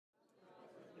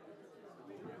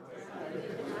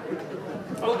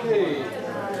Okay.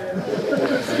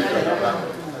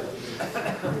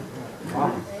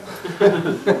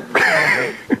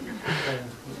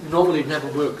 Normally it never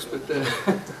works, but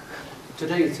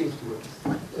today it seems to work.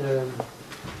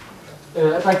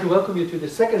 I'd like to welcome you to the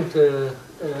second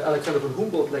Alexander von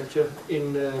Humboldt lecture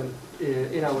in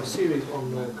our series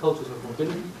on cultures of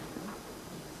mobility.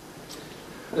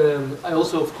 I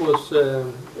also, of course,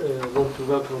 want to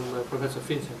welcome Professor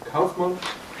Vincent Kaufmann.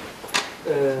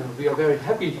 We are very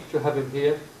happy to have him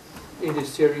here in this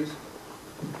series,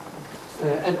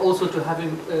 and also to have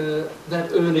him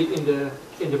that early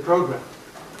in the program.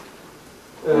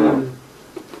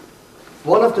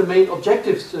 One of the main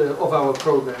objectives of our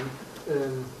program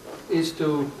is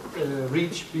to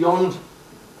reach beyond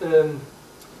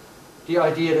the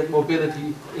idea that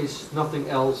mobility is nothing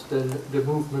else than the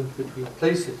movement between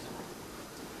places,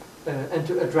 and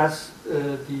to address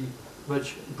the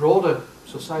much broader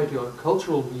society or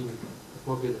cultural meaning of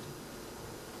mobility.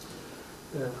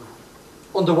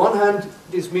 On the one hand,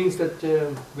 this means that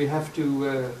we have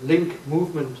to link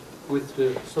movement with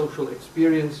the social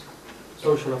experience,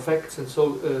 social effects, and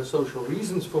social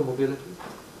reasons for mobility.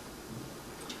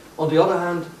 On the other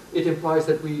hand, it implies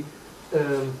that we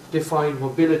define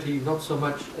mobility not so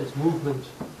much as movement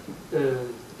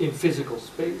in physical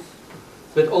space,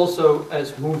 but also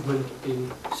as movement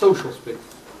in social space,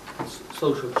 as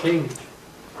social change,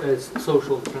 as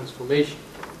social transformation.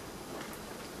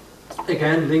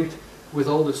 Again, linked with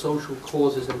all the social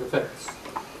causes and effects,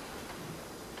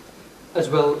 as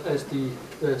well as the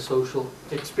social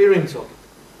experience of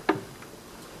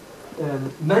it.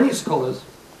 Many scholars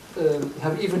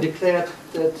have even declared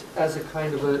that as a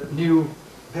kind of a new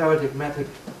paradigmatic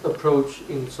approach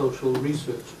in social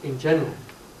research in general.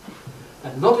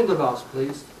 And not in the last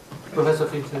place, Professor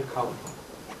Vincent Kaufmann.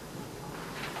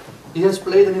 He has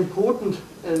played an important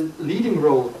and leading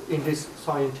role in this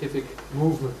scientific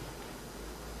movement.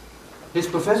 His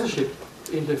professorship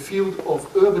in the field of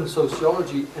urban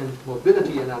sociology and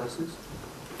mobility analysis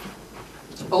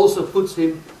also puts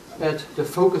him at the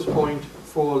focus point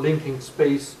for linking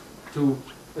space to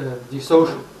the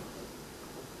social.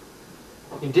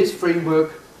 In this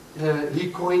framework, he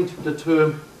coined the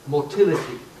term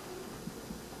motility,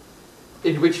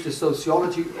 in which the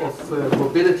sociology of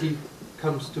mobility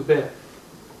comes to bear,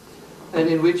 and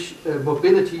in which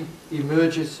mobility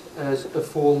emerges as a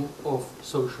form of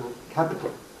social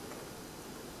capital.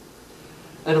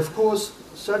 And of course,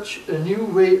 such a new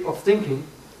way of thinking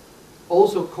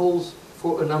also calls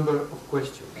for a number of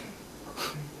questions.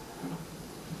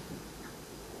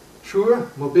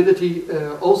 Sure, mobility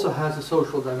also has a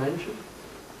social dimension,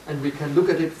 and we can look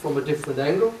at it from a different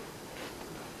angle,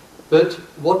 but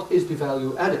what is the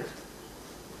value added?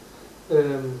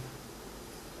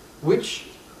 Which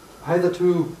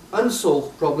hitherto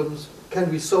unsolved problems can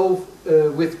we solve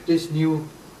with this new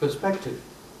perspective?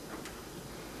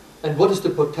 And what is the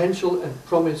potential and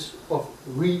promise of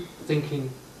rethinking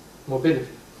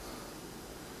mobility?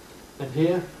 And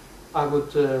here I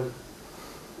would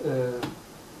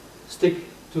stick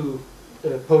to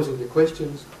posing the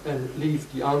questions and leave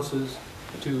the answers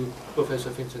to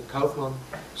Professor Vincent Kaufmann.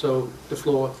 So the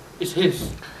floor is his.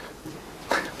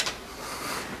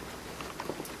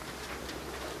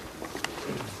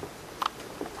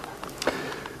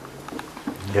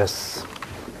 Yes.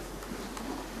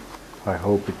 I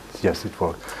hope it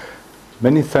works.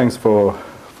 Many thanks for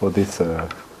this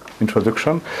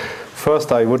introduction.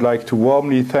 First, I would like to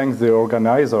warmly thank the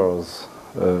organizers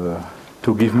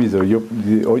to give me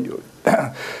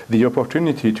the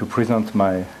opportunity to present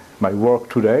my work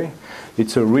today.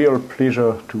 It's a real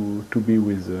pleasure to be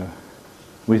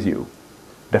with you,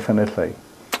 definitely.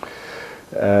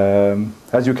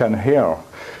 As you can hear,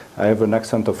 I have an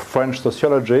accent of French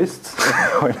sociologist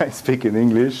when I speak in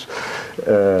English,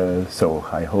 so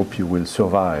I hope you will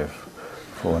survive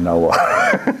for an hour.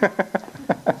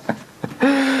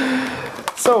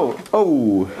 So,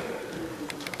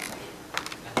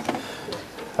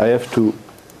 I have to,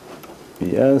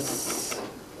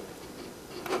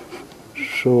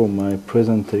 show my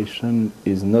presentation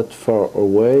is not far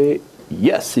away.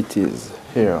 Yes, it is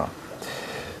here.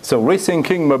 So,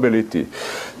 rethinking mobility.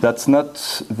 That's not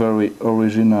very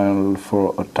original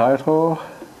for a title.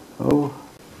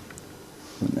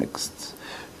 Next.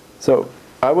 So,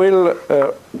 I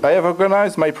have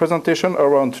organized my presentation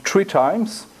around 3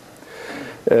 times.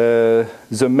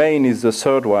 The main is the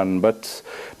third one, but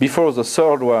before the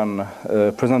third one,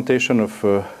 presentation of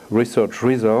research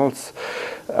results,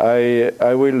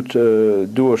 I will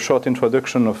do a short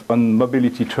introduction on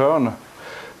mobility turn,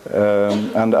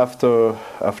 and after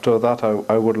that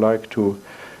I would like to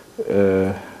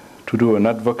to do an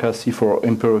advocacy for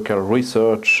empirical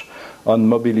research on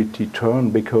mobility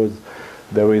turn, because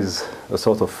there is a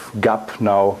sort of gap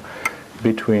now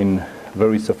between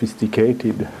very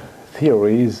sophisticated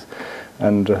theories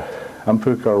and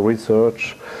empirical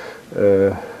research,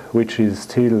 which is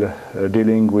still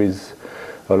dealing with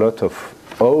a lot of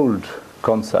old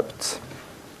concepts.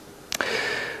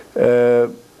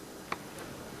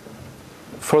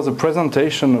 For the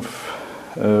presentation of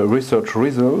research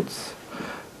results,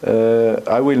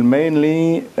 I will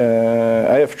mainly,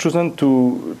 I have chosen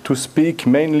to speak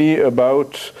mainly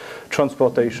about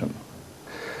transportation,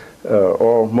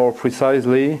 or more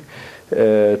precisely,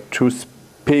 to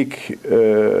speak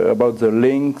about the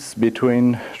links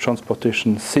between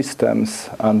transportation systems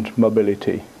and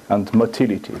mobility and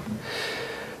motility.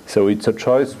 So it's a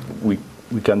choice. We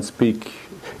can speak.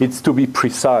 It's to be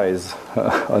precise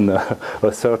on a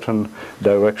certain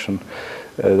direction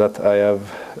that I have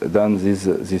done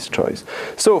this choice.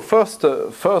 So first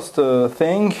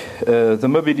thing, the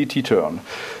mobility turn.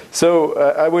 So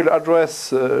I will address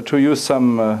to you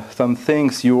some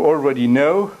things you already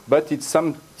know, but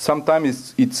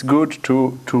sometimes it's good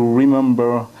to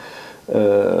remember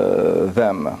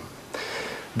them.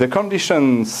 The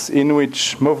conditions in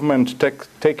which movement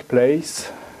take place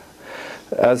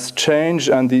has changed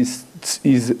and is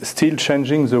still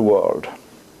changing the world.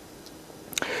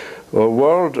 A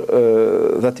world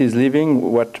that is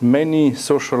living what many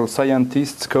social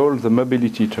scientists call the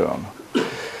mobility turn.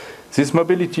 This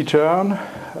mobility turn,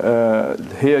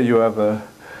 here you have a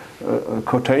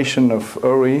quotation of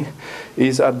Uri,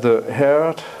 is at the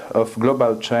heart of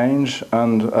global change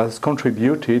and has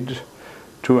contributed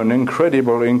to an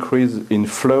incredible increase in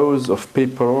flows of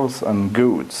peoples and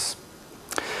goods.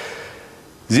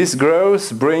 This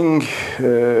growth bring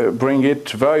it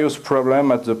various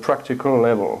problems at the practical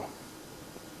level.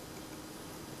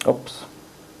 Oops.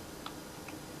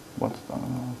 What's that?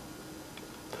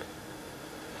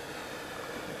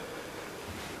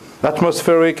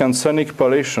 Atmospheric and sonic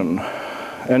pollution,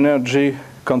 energy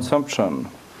consumption.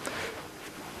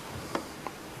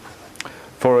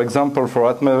 For example, for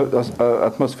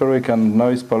atmospheric and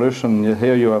noise pollution,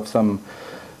 here you have some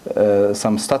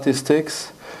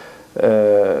statistics.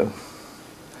 So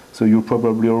you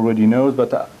probably already know,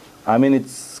 but I mean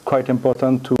it's quite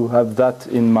important to have that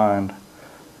in mind.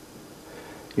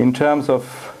 In terms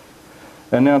of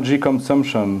energy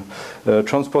consumption,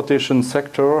 transportation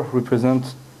sector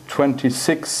represents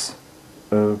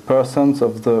 26%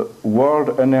 of the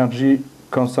world energy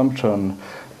consumption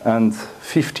and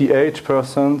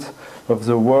 58% of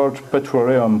the world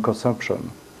petroleum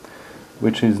consumption,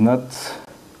 which is a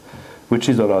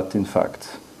lot in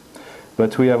fact.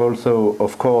 But we have also,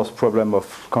 of course, problem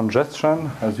of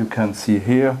congestion, as you can see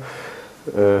here,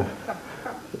 a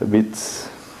bit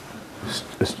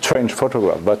a strange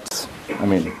photograph, but I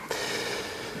mean,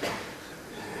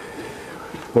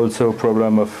 also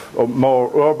problem of more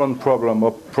urban problem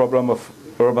of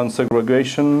urban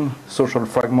segregation, social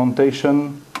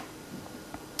fragmentation,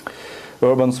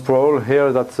 urban sprawl.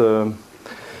 Here, that's a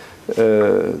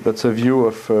view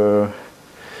of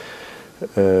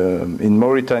in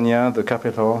Mauritania, the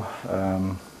capital,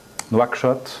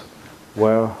 Nouakchott,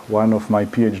 where one of my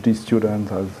PhD students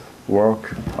has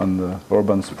worked on the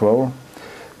urban sprawl.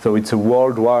 So it's a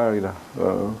worldwide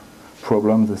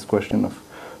problem, this question of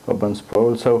urban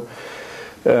sprawl. So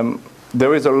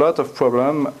there is a lot of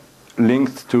problem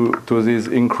linked to this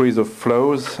increase of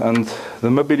flows, and the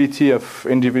mobility of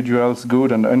individuals,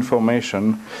 goods and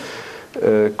information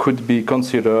could be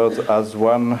considered as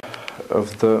one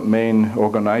of the main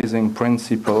organizing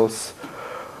principles,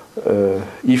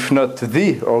 if not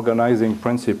the organizing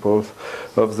principles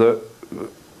of the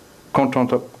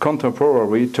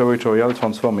contemporary territorial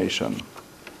transformation.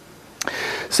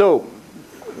 So,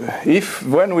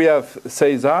 when we have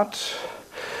said that,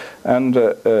 and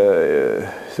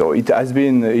so it has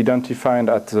been identified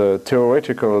at the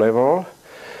theoretical level,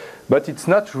 but it's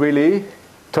not really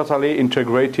totally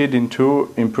integrated into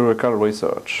empirical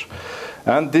research.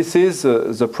 And this is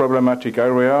the problematic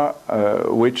area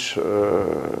which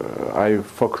I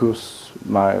focus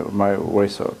my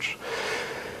research.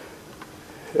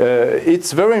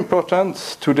 It's very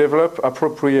important to develop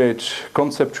appropriate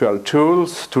conceptual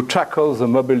tools to tackle the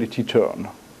mobility turn.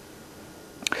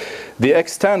 The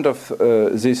extent of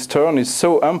this turn is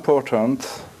so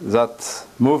important that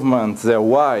movements, their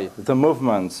why, the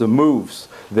movements, the moves,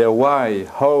 their why,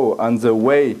 how, and the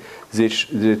way they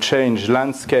change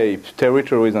landscape,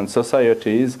 territories, and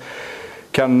societies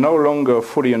can no longer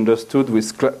fully understood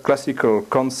with classical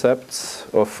concepts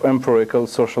of empirical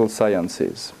social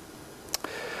sciences.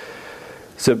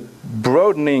 The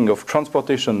broadening of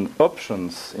transportation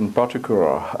options, in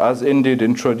particular, has indeed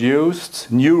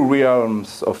introduced new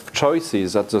realms of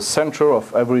choices at the center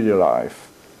of everyday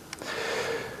life.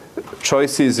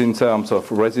 Choices in terms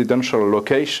of residential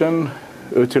location,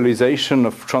 utilization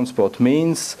of transport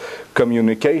means,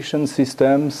 communication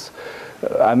systems,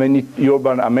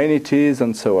 urban amenities,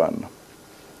 and so on.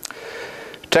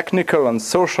 Technical and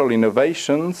social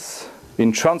innovations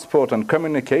in transport and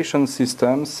communication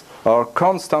systems are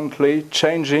constantly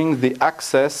changing the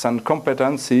access and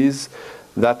competencies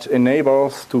that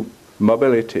enables to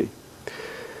mobility.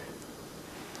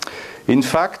 In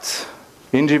fact,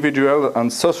 individual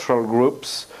and social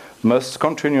groups must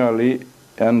continually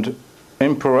and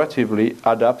imperatively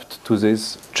adapt to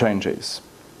these changes.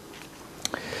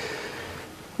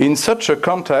 In such a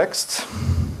context,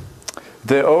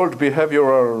 the old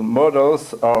behavioral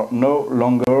models are no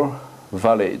longer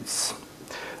valid.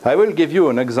 I will give you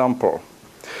an example.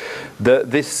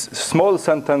 These small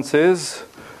sentences,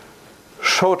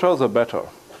 shorter the better.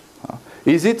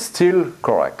 Is it still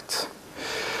correct?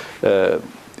 I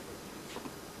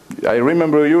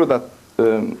remember you that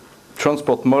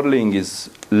transport modeling is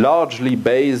largely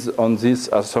based on this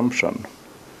assumption.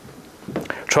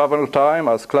 Travel time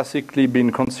has classically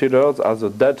been considered as a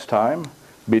dead time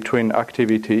between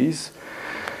activities,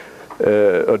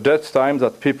 a dead time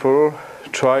that people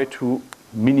try to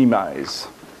minimize.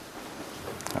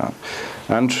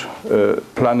 And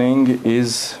planning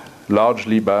is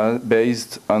largely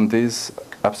based on this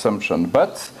assumption.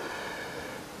 But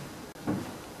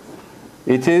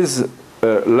it is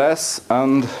less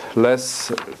and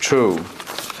less true.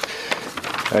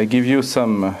 I give you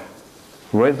some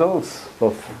results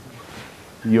of,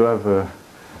 you have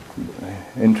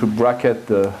into bracket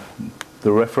the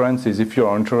references. If you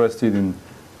are interested in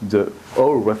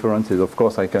all references, of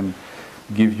course I can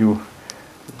give you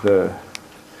the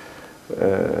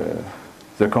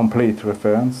complete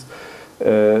reference.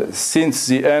 Since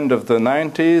the end of the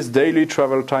 90s, daily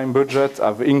travel time budgets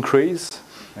have increased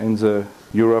in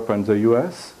Europe and the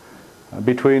US.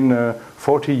 Between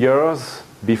 40 years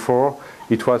before,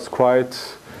 it was quite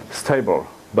stable,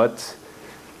 but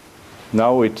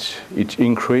now it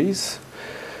increased.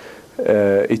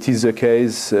 It is the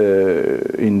case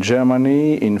in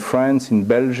Germany, in France, in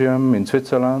Belgium, in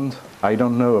Switzerland. I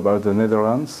don't know about the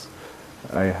Netherlands.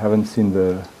 I haven't seen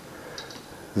the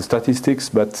statistics,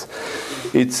 but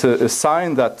it's a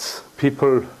sign that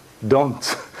people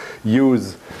don't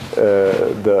use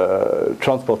the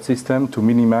transport system to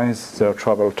minimize their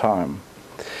travel time.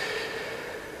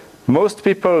 Most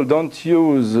people don't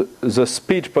use the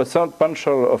speed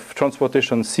potential of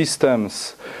transportation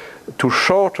systems to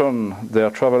shorten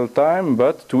their travel time,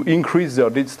 but to increase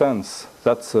their distance.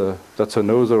 That's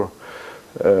another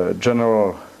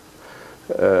general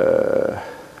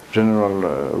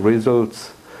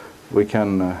results we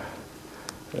can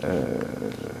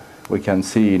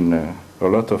see in a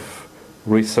lot of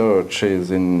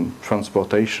researches in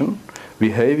transportation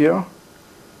behavior.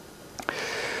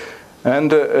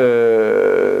 And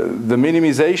the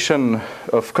minimization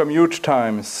of commute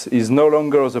times is no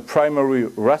longer the primary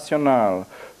rationale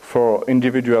for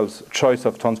individuals' choice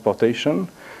of transportation.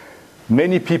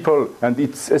 Many people, and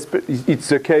it's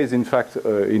the case, in fact,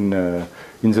 in the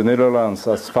Netherlands,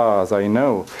 as far as I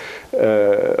know,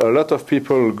 a lot of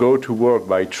people go to work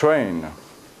by train,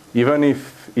 even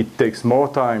if it takes more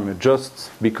time,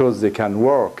 just because they can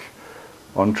work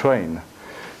on train.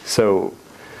 So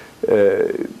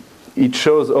it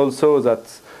shows also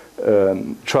that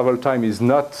travel time is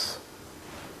not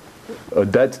a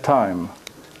dead time.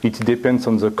 It depends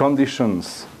on the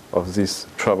conditions of this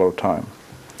travel time.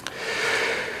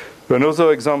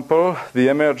 Another example, the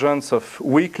emergence of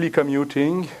weekly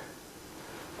commuting.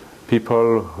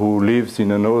 People who live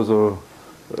in another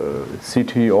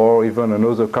city or even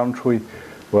another country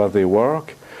where they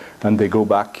work, and they go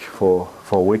back for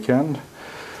weekend.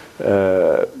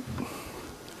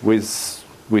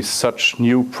 With such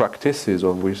new practices,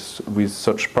 or with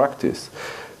such practice,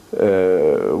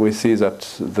 we see that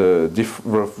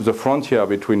the frontier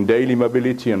between daily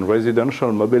mobility and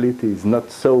residential mobility is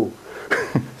not so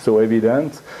so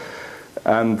evident.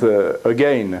 And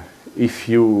again, if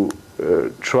you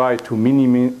try to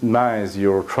minimize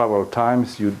your travel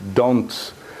times, you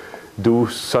don't do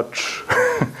such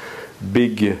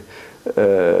big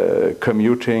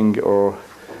commuting or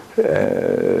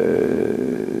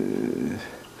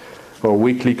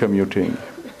weekly commuting.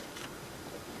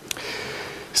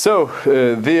 So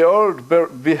the old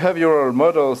behavioral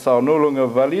models are no longer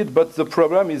valid, but the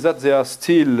problem is that they are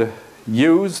still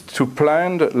used to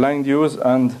plan land use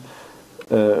and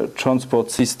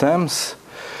transport systems.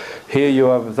 Here you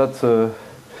have that's a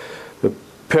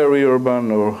peri-urban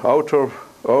or outer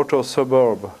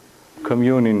suburb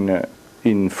commune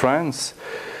in France.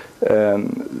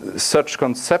 Such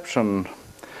conception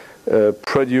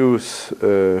produce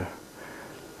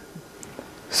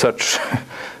such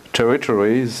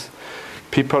territories.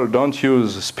 People don't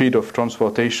use speed of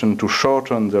transportation to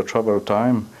shorten their travel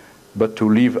time, but to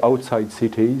live outside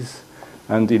cities.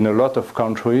 And in a lot of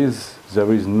countries,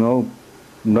 there is not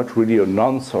really an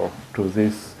answer to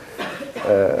this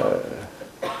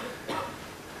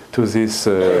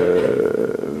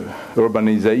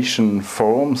urbanization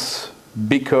forms,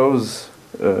 because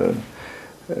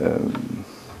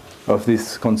of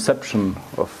this conception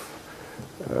of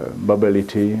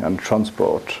mobility and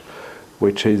transport,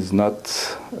 which is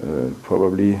not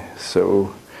probably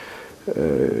so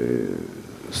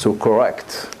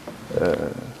correct,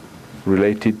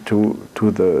 related to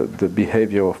the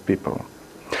behavior of people.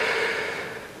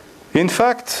 In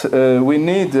fact, we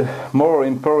need more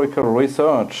empirical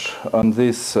research on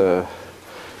this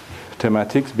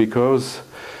thematics, because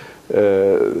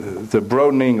the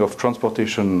broadening of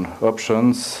transportation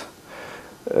options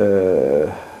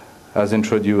has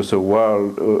introduced a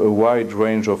wide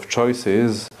range of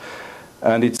choices,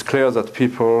 and it's clear that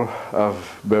people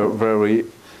have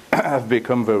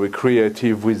become very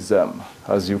creative with them,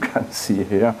 as you can see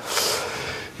here.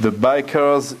 The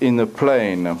bikers in a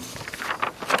plane.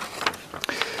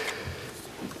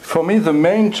 For me, the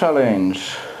main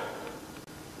challenge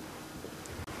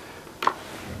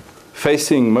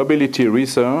facing mobility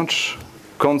research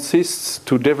consists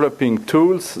to developing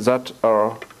tools that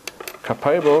are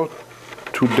capable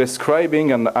to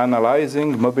describing and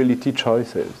analyzing mobility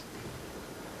choices.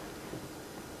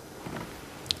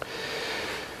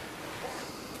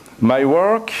 My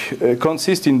work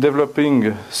consists in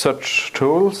developing such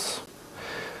tools,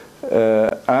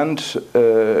 and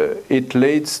it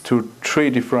leads to three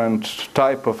different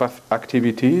types of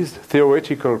activities: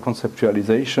 theoretical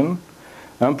conceptualization,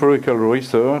 empirical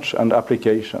research, and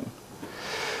application.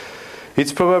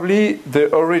 It's probably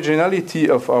the originality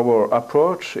of our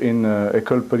approach in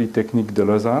Ecole Polytechnique de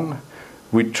Lausanne.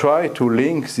 We try to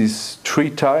link these three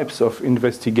types of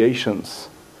investigations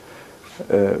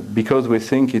because we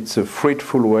think it's a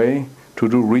fruitful way to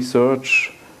do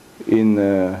research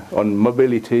on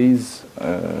mobilities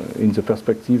in the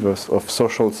perspective of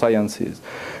social sciences.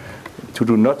 To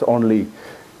do not only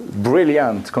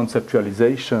brilliant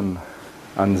conceptualization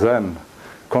and then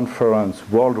conference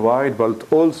worldwide, but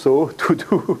also to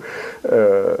do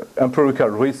empirical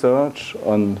research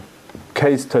on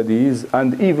case studies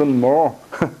and even more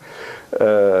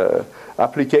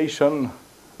application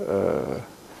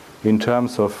in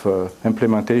terms of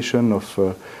implementation of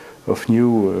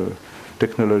new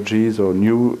technologies or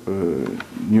new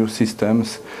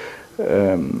systems.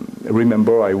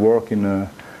 Remember, I work in a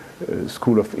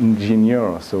school of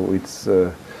engineers, so it's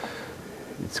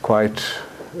quite.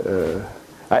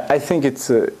 I think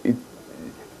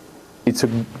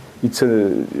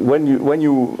when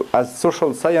you as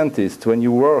social scientist, when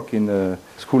you work in a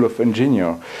school of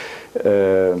engineer,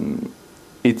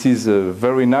 it is a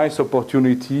very nice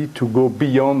opportunity to go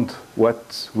beyond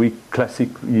what we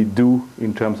classically do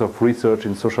in terms of research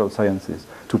in social sciences,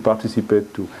 to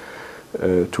participate to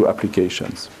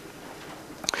applications.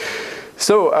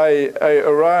 So I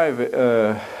arrive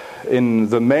in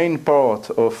the main part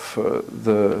of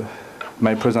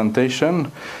my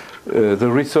presentation, the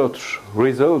research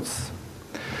results.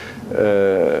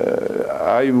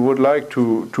 I would like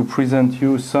to present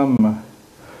you some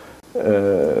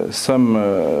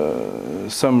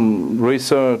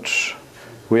research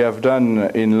we have done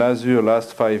in Lazur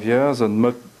last 5 years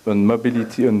on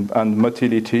mobility and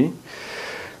motility.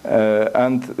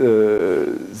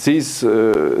 These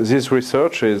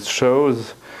researches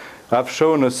have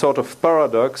shown a sort of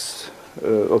paradox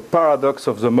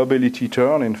of the mobility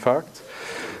turn, in fact,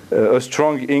 a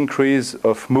strong increase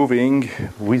of moving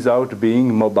without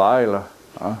being mobile.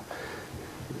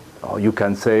 Or you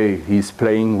can say he's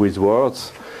playing with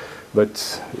words,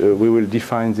 but we will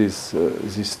define these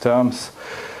terms.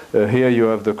 Here you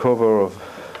have the cover of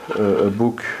a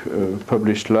book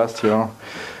published last year,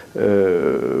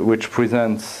 which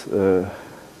presents a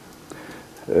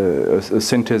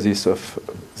synthesis of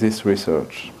this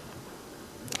research.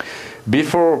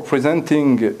 Before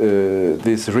presenting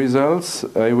these results,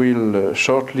 I will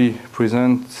shortly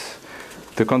present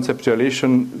the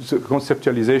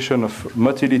conceptualization of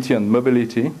motility and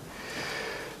mobility,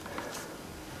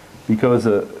 because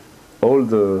all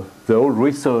the old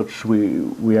research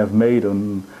we have made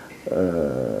on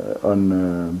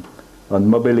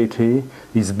mobility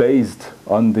is based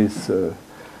on this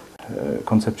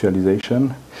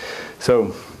conceptualization.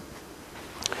 So,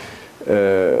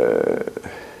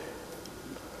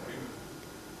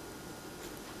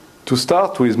 to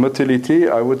start with motility,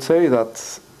 I would say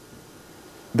that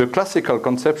the classical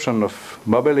conception of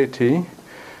mobility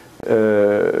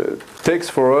takes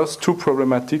for us two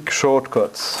problematic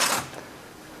shortcuts.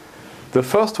 The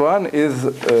first one is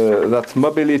that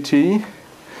mobility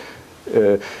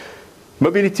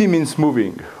means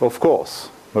moving, of course.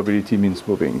 Mobility means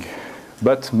moving.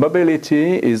 But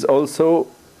mobility is also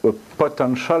a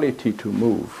potentiality to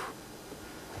move.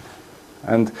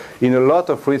 And in a lot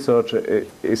of research,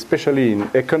 especially in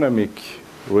economic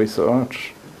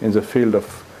research, in the field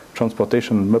of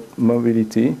transportation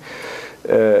mobility,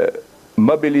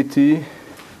 mobility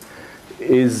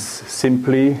is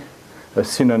simply a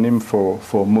synonym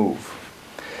for move.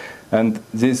 And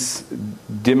this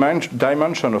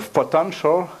dimension of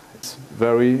potential is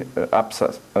very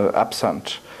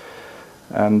absent.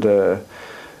 And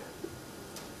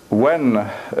when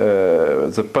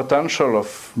the potential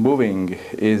of moving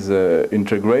is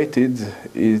integrated,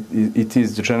 it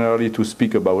is generally to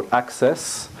speak about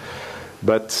access,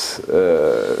 but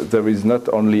there is not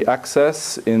only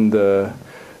access in the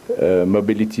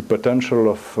mobility potential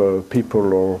of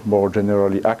people or more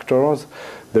generally actors,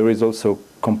 there is also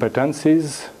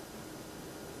competencies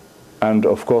and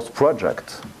of course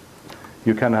projects.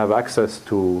 You can have access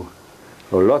to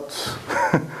a lot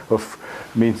of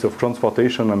means of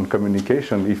transportation and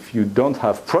communication. If you don't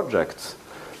have projects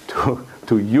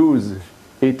to use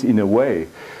it in a way,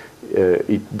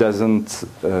 it doesn't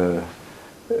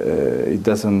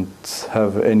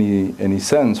have any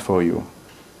sense for you.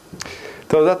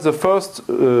 So that's the first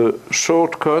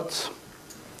shortcut,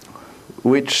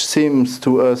 which seems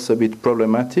to us a bit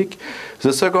problematic.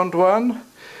 The second one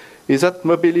is that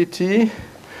mobility,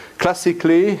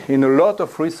 classically, in a lot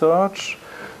of research,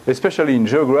 especially in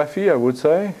geography, I would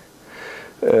say,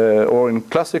 or in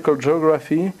classical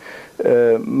geography,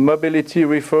 mobility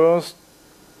refers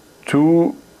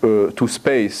to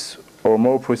space, or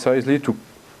more precisely, to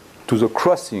the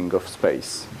crossing of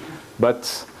space.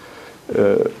 But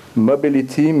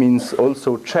mobility means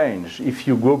also change. If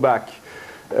you go back,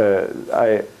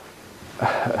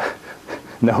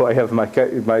 now I have my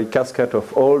casket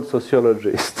of old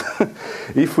sociologist.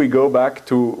 If we go back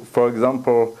to, for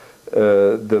example,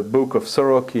 the book of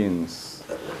Sorokin,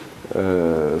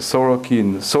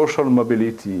 Social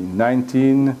Mobility,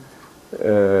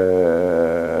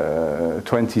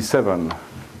 1927.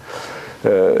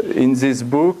 In this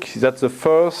book, that's the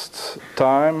first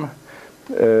time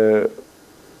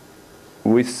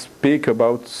we speak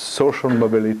about social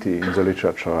mobility in the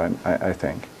literature, I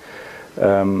think.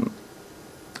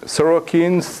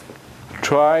 Sorokin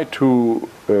tried to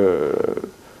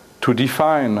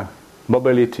define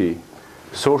mobility,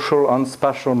 social and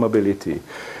spatial mobility.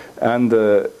 And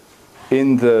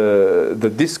in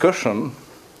the discussion,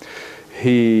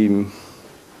 he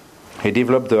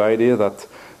developed the idea that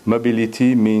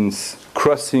mobility means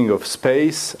crossing of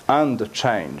space and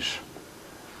change.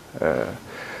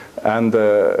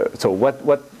 So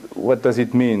what does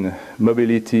it mean,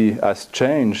 mobility as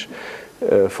change?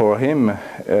 For him,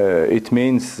 it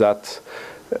means that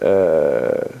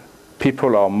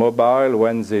people are mobile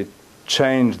when they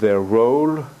change their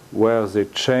role, where they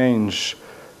change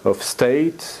of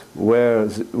state,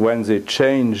 when they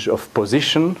change of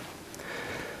position.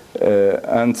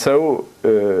 And so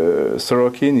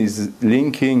Sorokin is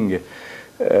linking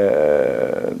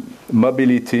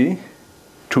mobility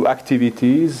to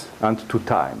activities and to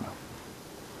time.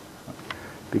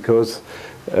 Because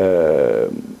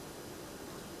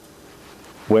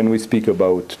when we speak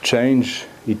about change,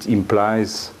 it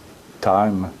implies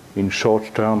time in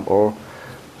short term or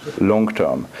long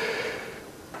term.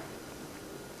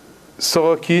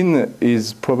 Sorokin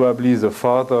is probably the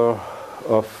father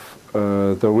of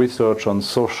the research on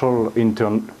social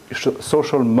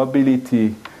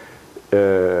mobility,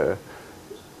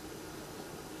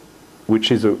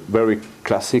 which is a very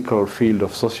classical field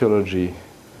of sociology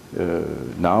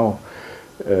now.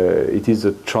 It is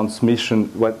a transmission.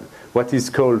 What is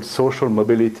called social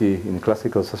mobility in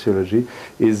classical sociology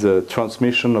is a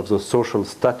transmission of the social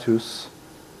status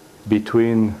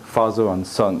between father and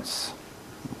sons,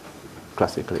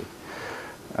 classically.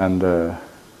 And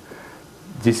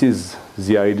this is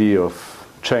the idea of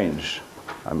change.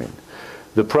 I mean,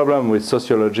 the problem with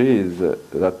sociology is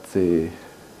that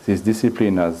this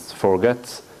discipline has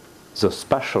forget the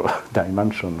spatial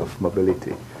dimension of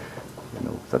mobility. You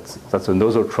know, that's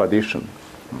another tradition.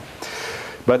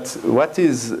 But what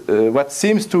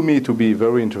seems to me to be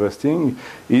very interesting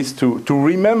is to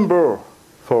remember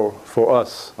for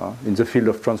us in the field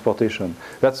of transportation.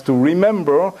 That's to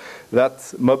remember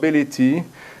that mobility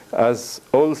has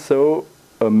also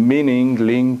a meaning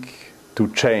link to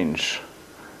change.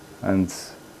 And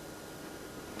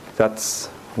that's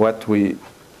what we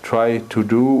try to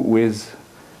do with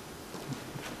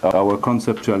our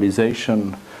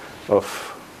conceptualization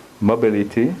of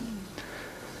mobility.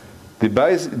 The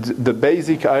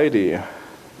basic idea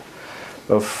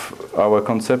of our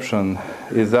conception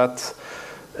is that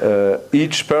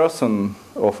each person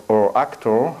or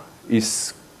actor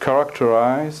is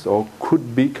characterized or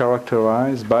could be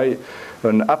characterized by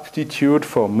an aptitude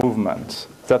for movement.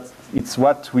 It's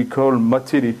what we call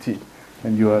motility,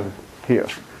 and you have here.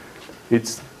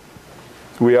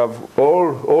 We have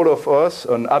all of us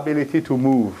an ability to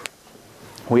move.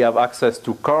 We have access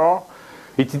to car.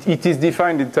 It is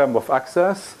defined in terms of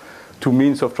access to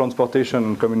means of transportation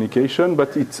and communication,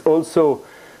 but it also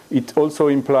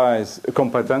implies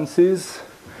competencies.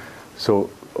 So,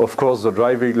 of course, the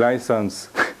driving license,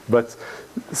 but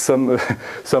some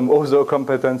other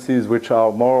competencies which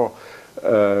are more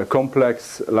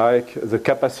complex, like the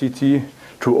capacity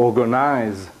to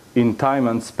organize in time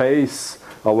and space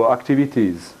our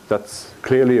activities. That's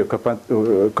clearly a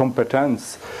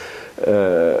competence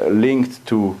linked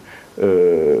to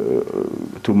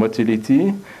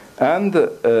motility, and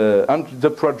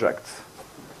the project.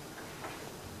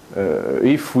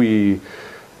 If we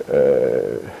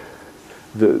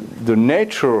the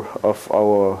nature of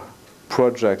our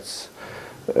projects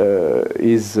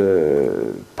is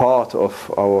part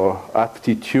of our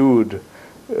aptitude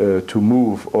to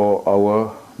move or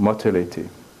our motility.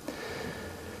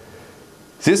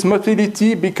 This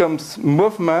motility becomes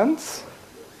movement,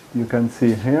 you can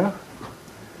see here,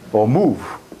 or move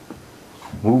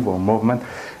or movement.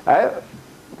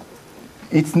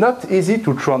 It's not easy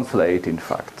to translate, in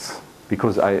fact,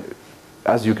 because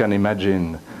as you can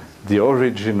imagine, the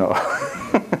original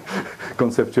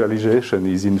conceptualization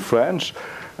is in French,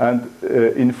 and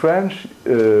in French,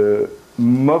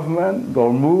 movement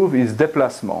or move is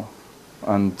déplacement,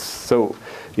 and so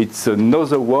it's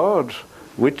another word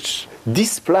which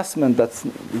displacement it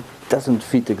doesn't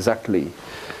fit exactly.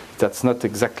 That's not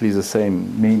exactly the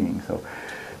same meaning. So,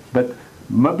 but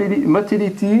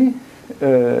motility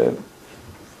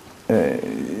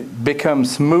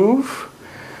becomes move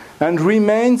and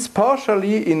remains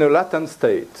partially in a latent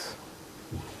state.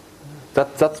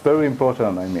 That's very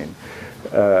important, I mean.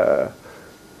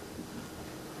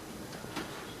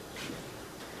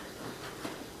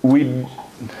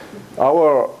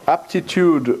 Our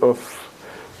aptitude of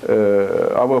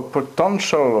our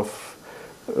potential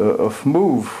of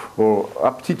move or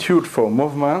aptitude for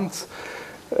movement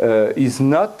is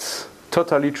not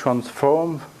totally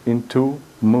transformed into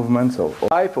movements of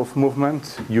type of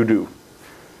movement you do.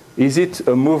 Is it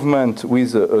a movement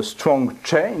with a strong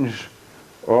change,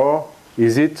 or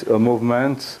is it a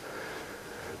movement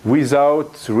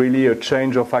without really a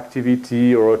change of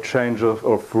activity or a change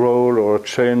of role or a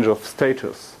change of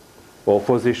status or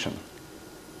position?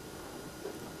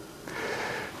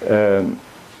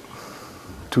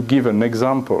 To give an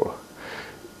example,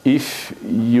 if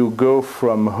you go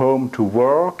from home to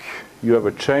work, you have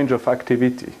a change of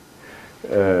activity.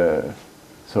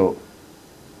 So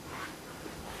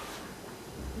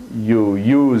you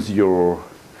use your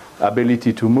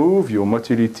ability to move, your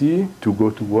motility, to go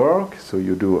to work. So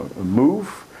you do a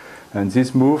move, and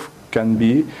this move can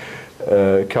be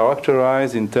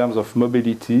characterized in terms of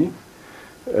mobility,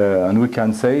 and we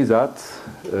can say that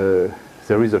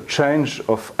there is a change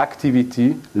of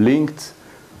activity linked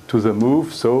to the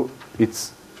move, so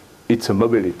it's a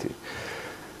mobility.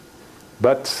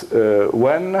 But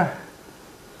when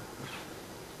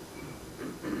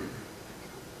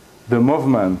the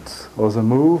movement or the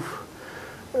move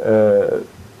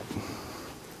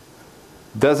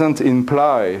doesn't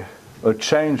imply a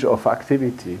change of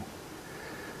activity,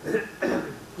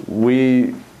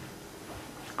 we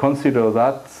consider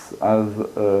that as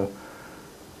a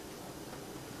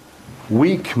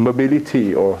weak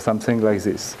mobility or something like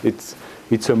this.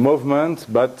 It's a movement,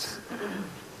 but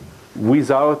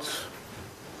without,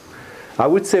 I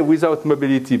would say without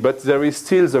mobility, but there is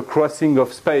still the crossing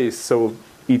of space. So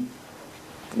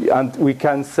and we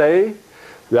can say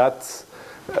that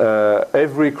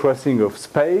every crossing of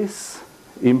space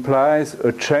implies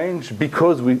a change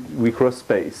because we cross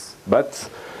space. But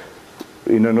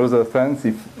in another sense,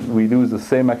 if we do the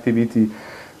same activity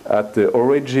at the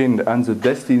origin and the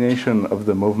destination of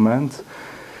the movement,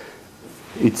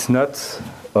 it's not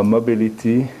a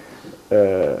mobility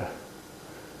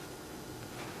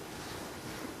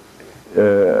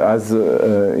as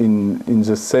in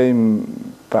the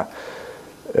same.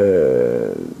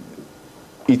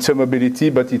 it's a mobility,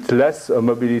 but it's less a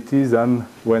mobility than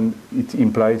when it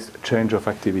implies change of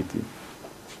activity.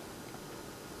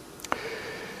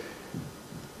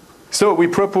 So we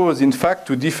propose, in fact,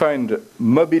 to define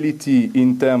mobility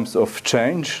in terms of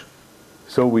change.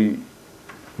 So we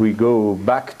go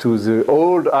back to the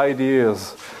old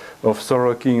ideas of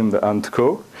Sorokin and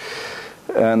co.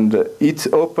 And it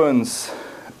opens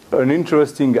an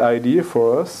interesting idea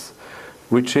for us,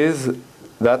 which is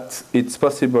that it's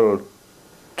possible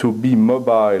to be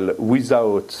mobile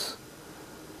without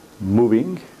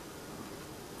moving.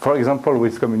 For example,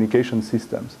 with communication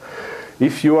systems.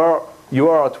 If you are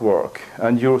at work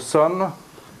and your son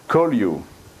calls you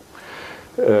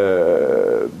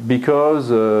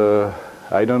because,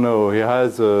 I don't know, he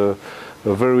has a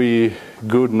very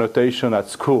good notation at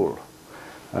school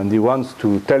and he wants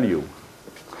to tell you.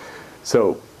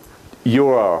 So you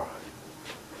are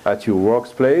at your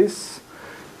workplace,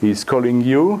 he's calling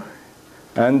you,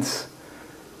 and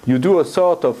you do a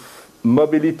sort of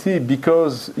mobility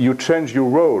because you change your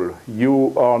role.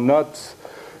 You are not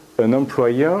an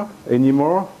employer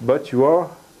anymore, but you are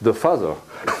the father.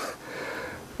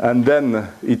 And then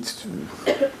it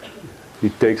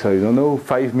takes, I don't know,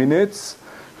 5 minutes,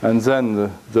 and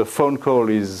then the phone call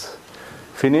is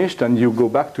finished and you go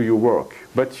back to your work.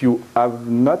 But you have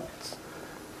not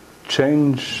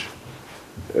changed,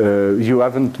 you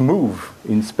haven't moved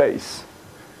in space.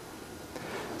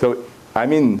 So, I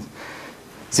mean,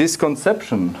 this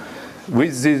conception,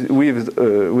 with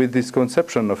this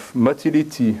conception of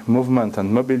motility, movement,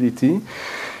 and mobility,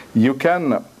 you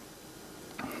can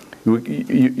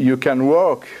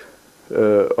work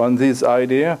on this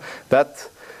idea that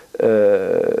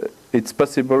it's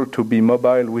possible to be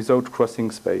mobile without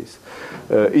crossing space.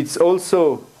 It's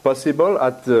also possible,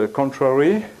 at the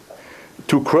contrary,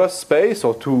 to cross space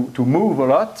or to move a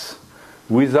lot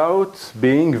without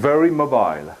being very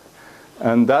mobile.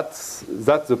 And that's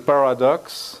the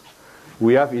paradox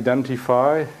we have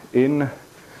identified in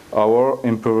our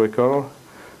empirical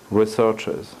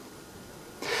researches.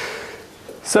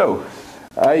 So,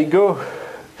 I go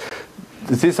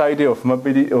this idea of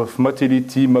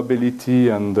motility, mobility,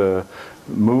 and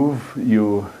move.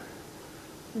 You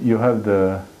have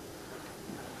the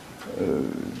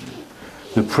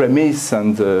premise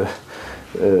and the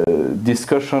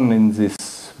discussion in this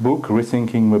book,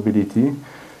 Rethinking Mobility.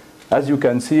 As you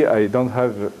can see, I don't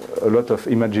have a lot of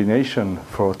imagination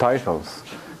for titles.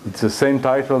 It's the same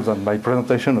titles as my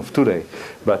presentation of today,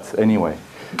 but anyway.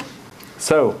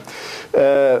 So,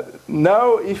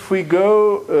 now if we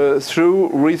go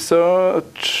through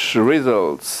research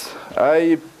results,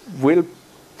 I will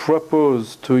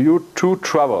propose to you to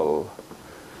travel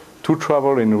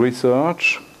in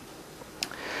research,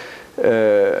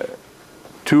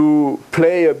 to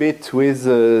play a bit with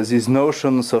these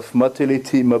notions of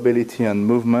motility, mobility, and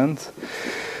movement.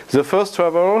 The first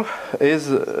travel is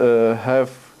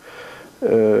have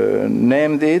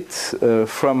named it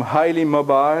from highly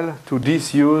mobile to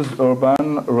disused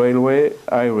urban railway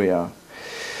area.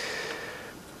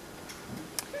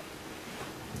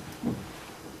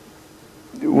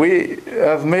 We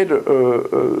have made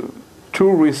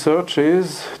two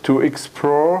researches to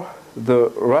explore the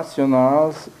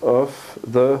rationales of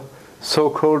the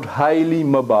so-called highly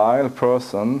mobile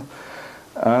person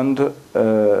and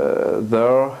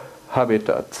their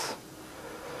habitats.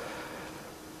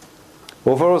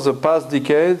 Over the past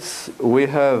decades, we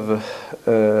have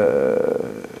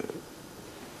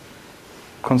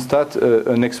constated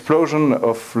an explosion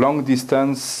of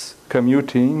long-distance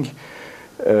commuting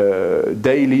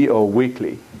daily or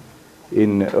weekly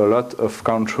in a lot of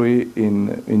countries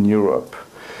in Europe.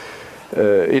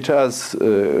 It has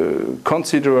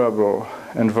considerable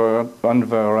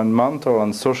environmental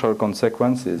and social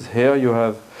consequences. Here you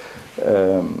have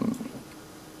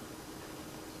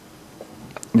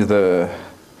the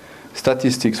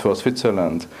statistics for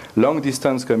Switzerland.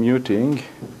 Long-distance commuting,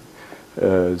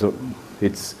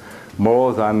 it's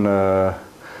more than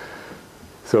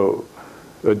so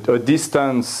a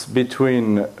distance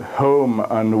between home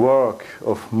and work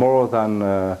of more than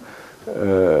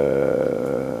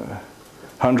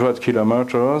 100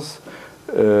 kilometers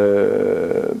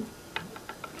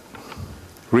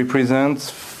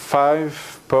represents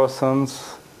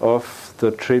 5% of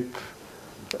the trip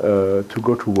to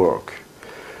go to work.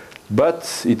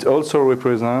 But it also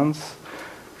represents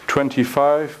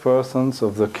 25%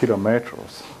 of the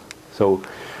kilometers. So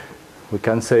we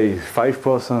can say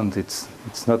 5%, it's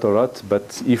not a lot,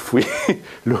 but if we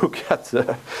look at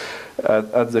the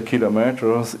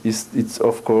kilometers, it's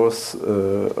of course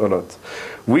a lot.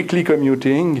 Weekly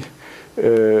commuting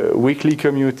weekly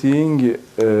commuting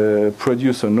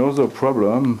produces another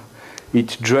problem.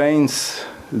 It drains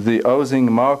the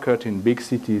housing market in big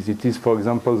cities. It is, for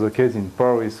example, the case in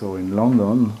Paris or in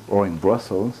London or in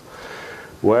Brussels,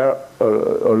 where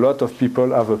a lot of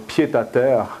people have a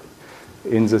pied-à-terre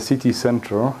in the city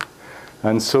center.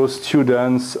 And so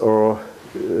students or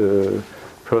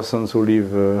persons who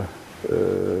live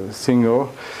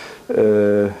single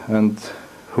and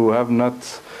who have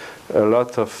not a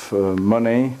lot of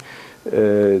money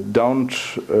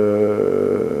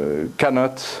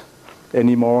cannot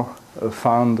anymore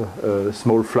found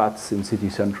small flats in city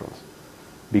centers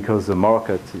because the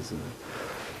market is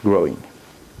growing.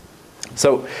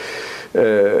 So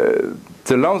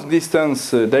the long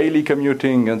distance daily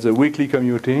commuting and the weekly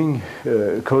commuting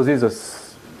causes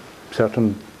us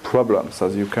certain problems,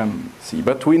 as you can see.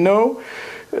 But we know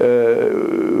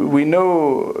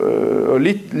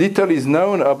little is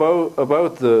known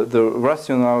about the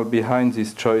rationale behind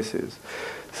these choices.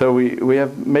 So we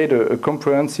have made a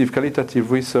comprehensive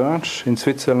qualitative research in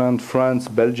Switzerland, France,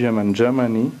 Belgium, and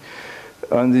Germany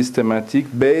on this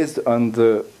thematic based on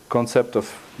the concept of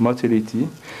motility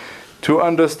to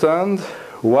understand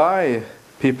why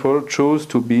people choose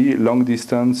to be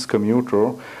long-distance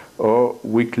commuter or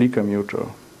weekly commuter.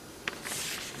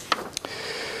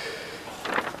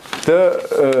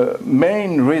 The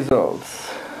main results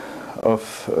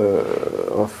of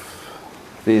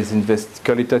this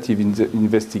qualitative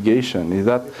investigation is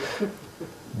that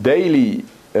daily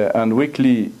and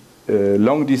weekly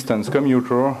long-distance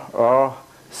commuters are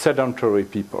sedentary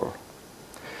people.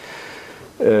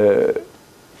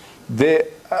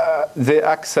 They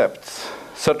accept,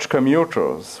 such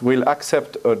commuters will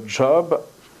accept a job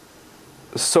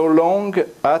so long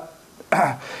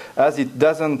as it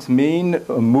doesn't mean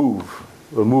a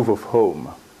move of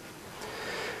home.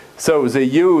 So they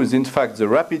use, in fact, the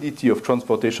rapidity of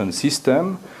transportation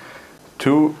system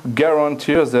to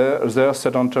guarantee their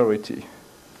sedentarity.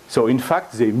 So in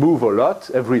fact, they move a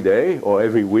lot every day or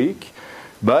every week,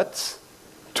 but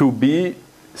to be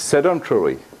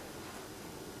sedentary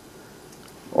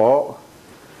or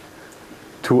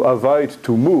to avoid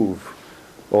to move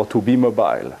or to be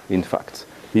mobile, in fact.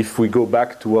 If we go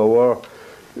back to our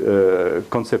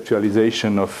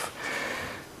conceptualization of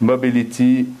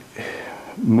mobility,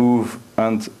 move,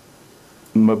 and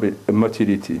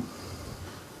motility.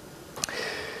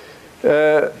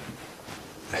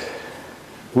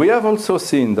 We have also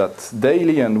seen that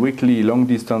daily and weekly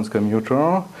long-distance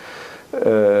commuter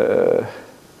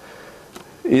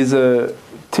is a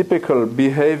typical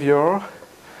behavior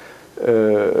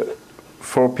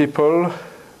for people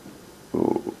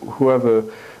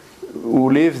who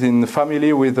lives in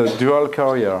family with a dual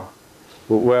career,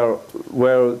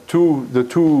 where the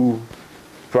two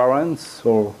parents,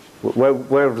 or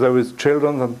where there is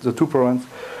children and the two parents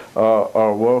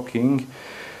are working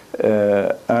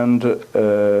and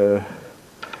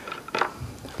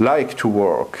like to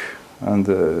work and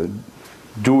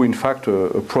do in fact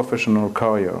a professional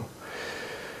career.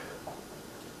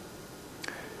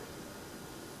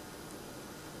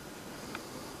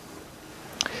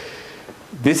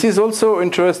 This is also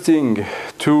interesting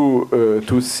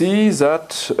to see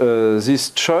that these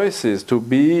choices to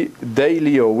be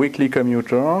daily or weekly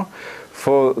commuter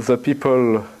for the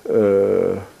people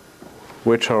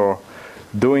which are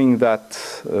doing that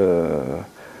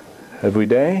every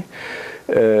day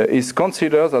is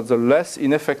considered as the less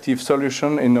ineffective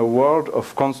solution in a world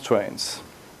of constraints.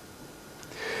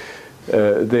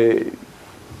 They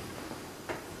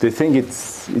think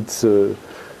it's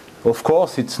of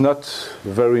course, it's not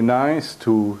very nice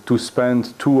to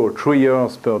spend 2 or 3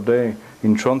 years per day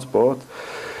in transport,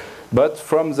 but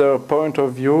from their point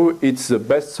of view, it's the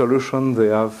best solution they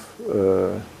have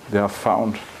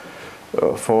found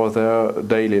for their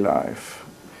daily life,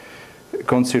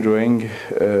 considering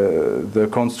the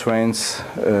constraints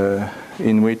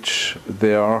in which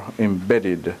they are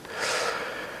embedded.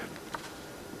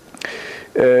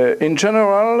 In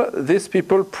general, these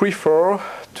people prefer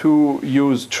to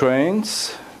use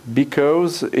trains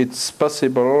because it's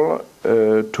possible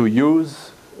to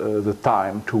use the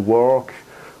time to work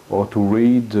or to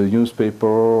read the newspaper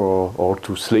or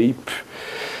to sleep.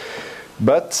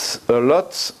 But a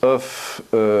lot of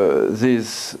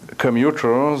these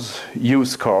commuters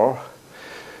use car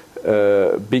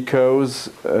because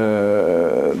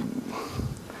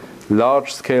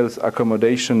large-scale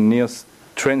accommodation near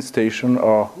train stations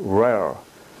are rare.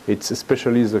 It's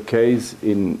especially the case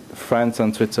in France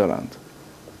and Switzerland.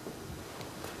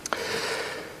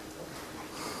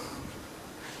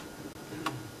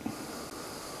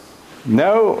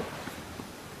 Now,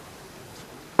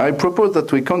 I propose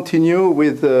that we continue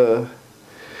with the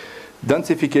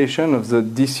densification of the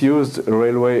disused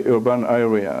railway urban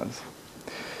areas.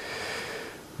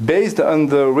 Based on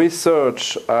the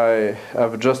research, I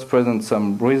have just presented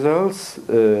some results.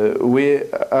 We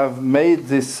have made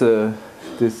this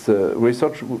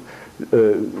research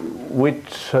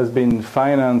which has been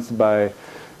financed by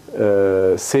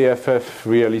CFF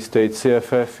Real Estate.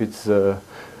 CFF, it's a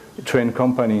train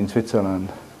company in Switzerland.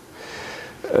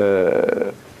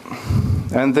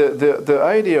 And the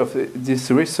idea of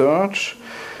this research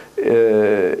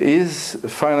is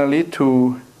finally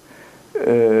to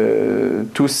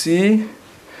see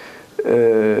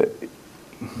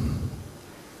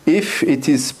if it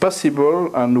is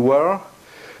possible and where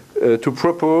to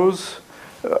propose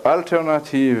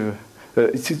alternative,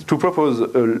 to propose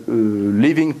a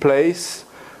living place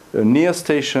near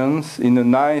stations in a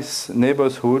nice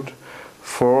neighborhood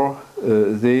for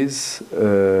these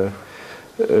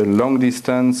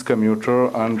long-distance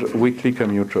commuter and weekly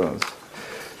commuters.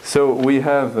 So we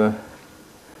have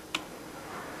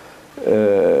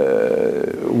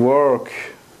work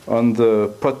on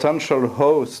the potential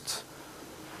host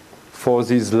for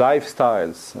these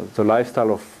lifestyles, the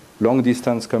lifestyle of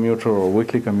long-distance commuter or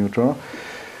weekly commuter,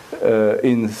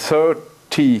 in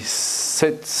 30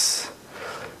 sets.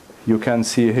 You can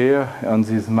see here on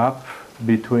this map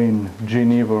between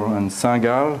Geneva and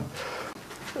Saint-Gall,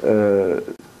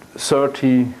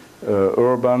 30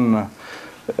 urban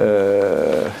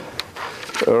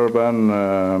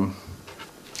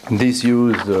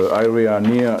disused area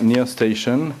near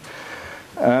station,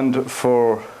 and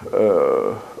for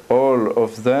all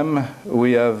of them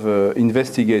we have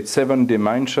investigated 7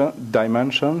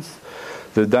 dimensions: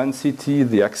 the density,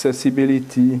 the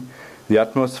accessibility, the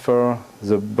atmosphere,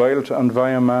 the built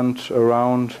environment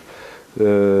around,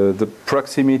 the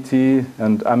proximity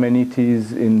and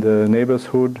amenities in the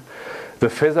neighborhood, the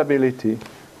feasibility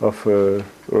of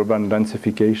urban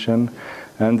densification,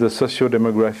 and the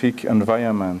socio-demographic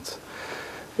environment.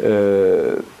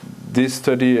 This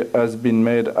study has been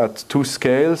made at 2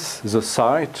 scales, the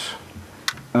site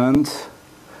and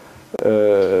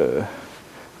the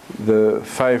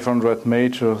 500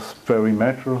 meters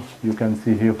perimeter. You can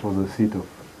see here for the seat of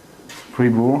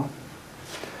Fribourg.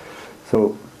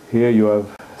 So here you have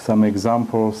some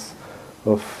examples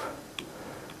of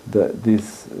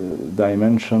this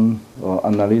dimension or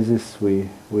analysis we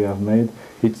have made.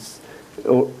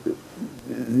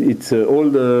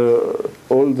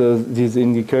 These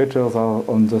indicators are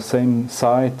on the same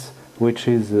site, which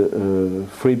is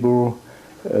Fribourg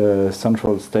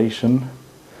Central Station.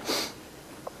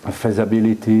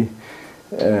 Feasibility.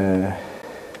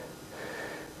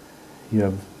 You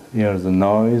have here the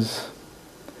noise,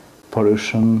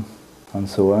 pollution, and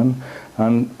so on.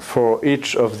 And for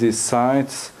each of these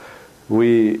sites,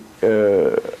 we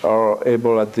are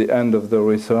able at the end of the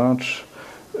research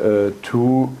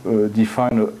to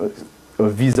define a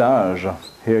visage.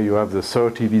 Here you have the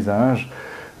 30 visage,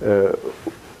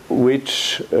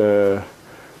 which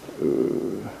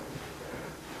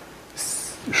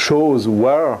shows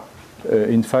where,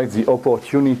 in fact, the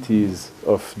opportunities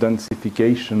of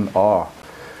densification are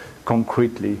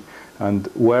concretely, and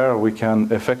where we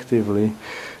can effectively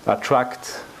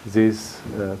attract these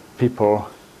people,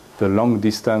 the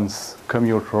long-distance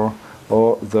commuter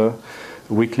or the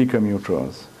weekly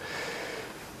commuters.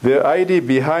 The idea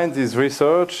behind this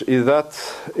research is that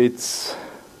it's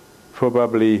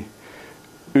probably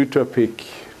utopic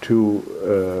to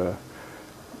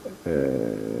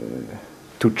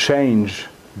change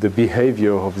the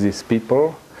behavior of these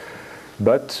people,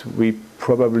 but we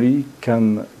probably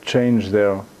can change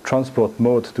their transport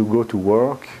mode to go to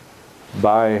work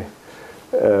by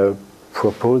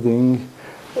proposing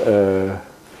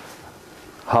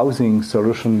housing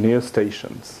solution near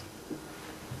stations.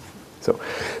 So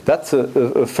that's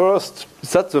the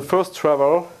first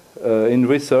travel in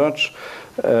research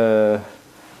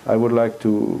I would like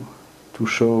to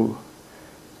show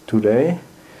today.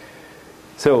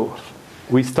 So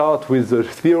we start with the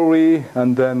theory,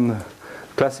 and then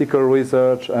classical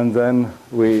research, and then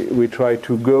we try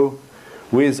to go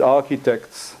with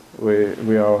architects. We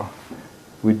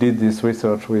did this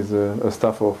research with a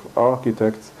staff of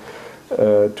architects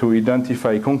to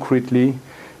identify concretely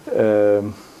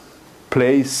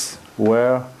place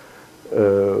where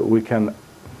we can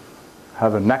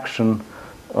have an action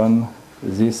on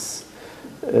this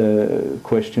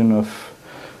question of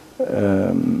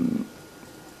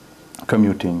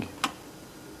commuting.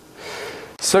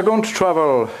 Second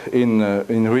travel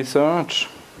in research,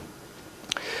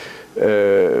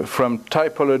 from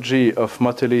typology of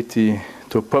motility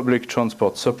to public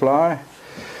transport supply.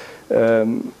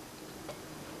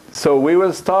 So we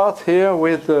will start here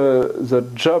with the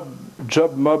job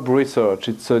mob research.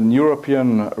 It's an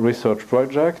European research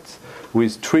project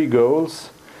with 3 goals: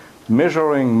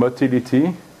 measuring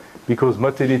motility, because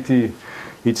motility,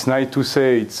 it's nice to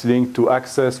say it's linked to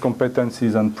access,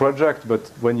 competencies, and project,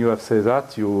 but when you have said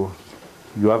that, you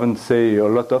haven't said a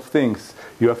lot of things.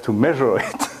 You have to measure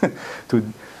it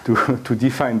to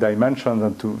define dimensions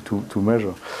and to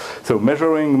measure. So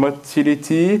measuring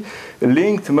motility,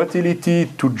 linked motility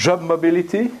to job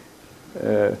mobility.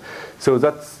 So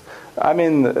that's, I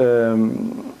mean,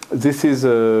 this is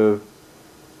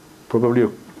probably a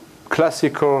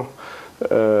classical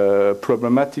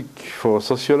problematic for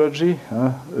sociology.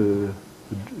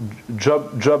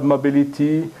 Job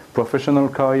mobility, professional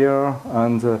career,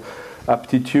 and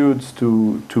aptitudes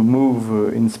to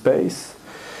move in space.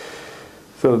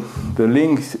 So the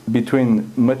link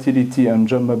between motility and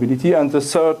job mobility. And the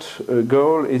third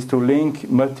goal is to link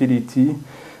motility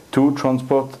to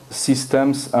transport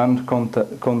systems and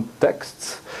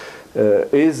contexts.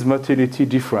 Is motility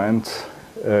different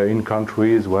in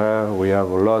countries where we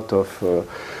have a lot of,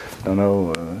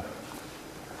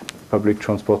 public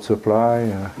transport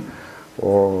supply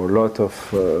or a lot of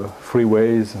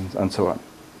freeways and so on,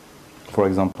 for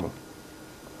example?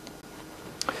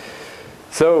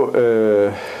 So,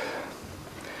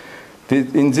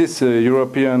 in this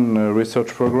European research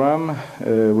program,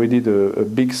 we did a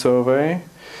big survey,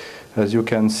 as you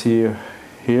can see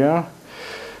here,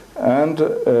 and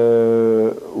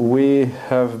we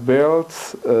have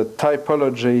built a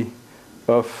typology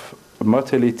of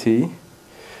motility,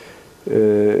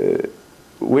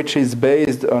 which is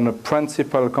based on a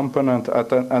principal component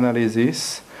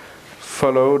analysis,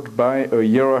 followed by a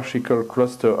hierarchical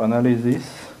cluster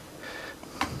analysis.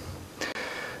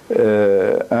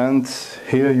 And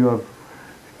here you have,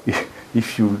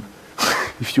 if you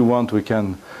want, we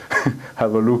can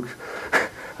have a look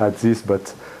at this,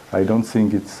 but I don't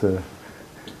think it's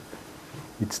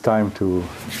time to.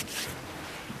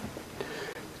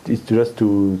 It's just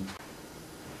to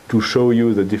show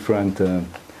you the different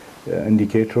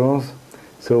indicators.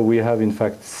 So we have, in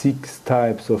fact, 6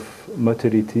 types of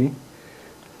motility,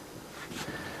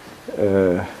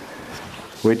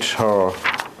 which are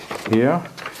here.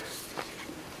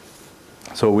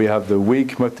 So we have the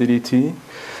weak motility,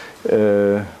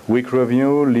 weak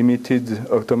revenue, limited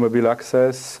automobile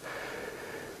access,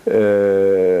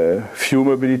 few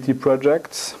mobility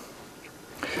projects.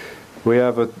 We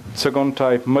have a second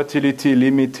type, motility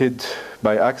limited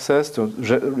by access,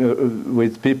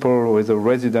 with people with a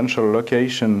residential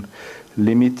location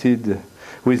limited,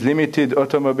 with limited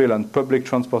automobile and public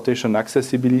transportation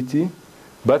accessibility,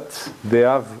 but they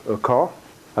have a car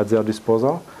at their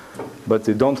disposal, but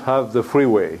they don't have the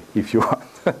freeway, if you want.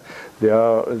 They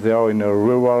are in a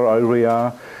rural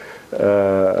area,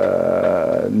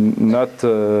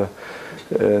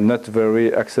 not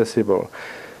very accessible.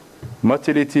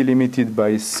 Motility limited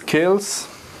by skills,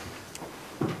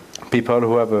 people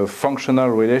who have a functional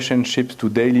relationship to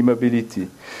daily mobility.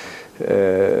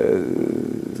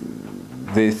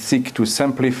 They seek to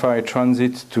simplify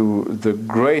transit to the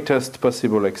greatest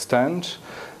possible extent.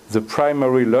 The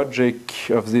primary logic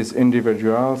of these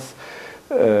individuals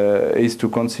is to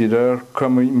consider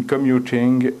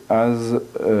commuting as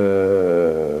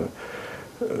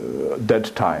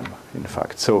dead time, in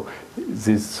fact. So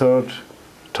this third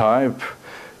type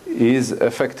is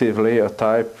effectively a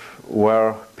type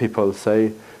where people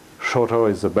say shorter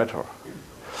is the better.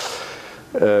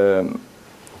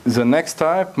 The next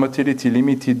type, motility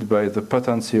limited by the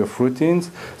potency of routines.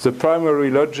 The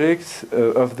primary logic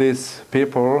of these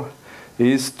people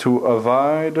is to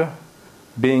avoid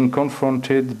being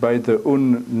confronted by the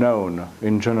unknown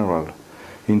in general,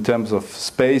 in terms of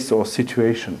space or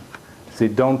situation. They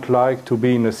don't like to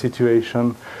be in a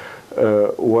situation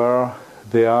where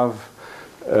they have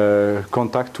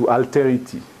contact to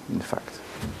alterity, in fact.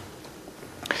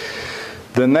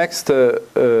 The next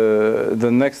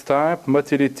type,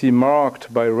 motility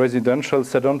marked by residential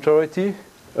sedentarity.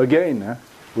 Again,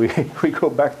 we go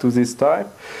back to this type.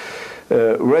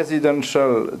 The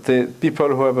people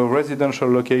who have a residential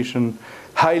location,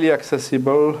 highly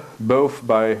accessible, both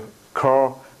by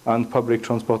car and public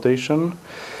transportation.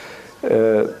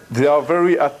 They are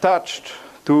very attached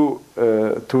to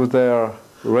their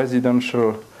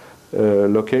residential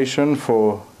location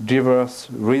for diverse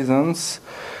reasons.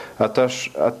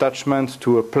 Attachment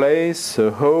to a place, a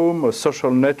home, a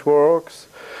social networks,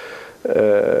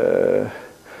 and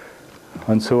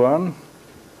so on.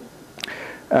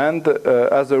 And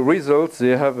as a result,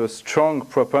 they have a strong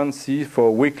propensity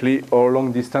for weekly or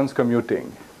long-distance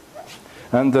commuting.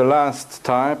 And the last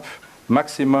type,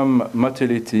 maximum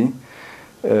motility,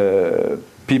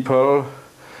 people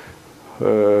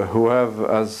who have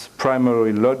as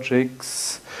primary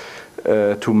logics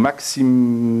to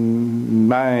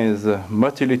maximize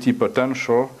motility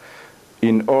potential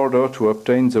in order to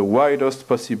obtain the widest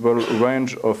possible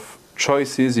range of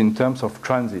choices in terms of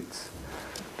transit.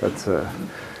 That's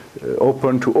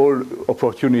open to all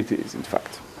opportunities, in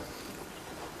fact.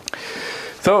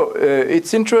 So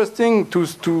it's interesting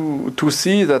to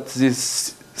see that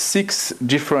these 6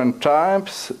 different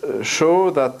types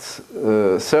show that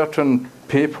certain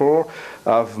people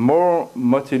have more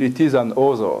motility than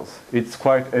others. It's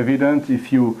quite evident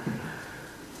if you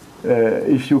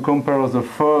compare the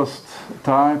first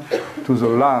type to the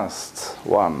last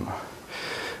one.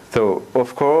 So,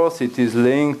 of course, it is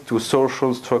linked to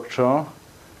social structure,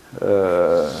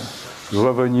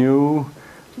 revenue,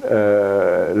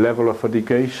 level of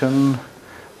education,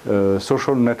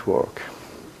 social network.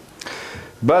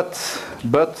 But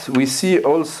we see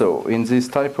also in this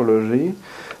typology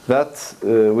that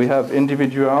we have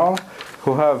individuals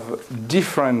who have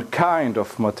different kind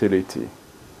of motility.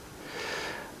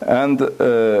 And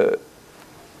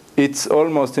it's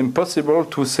almost impossible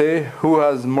to say who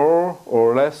has more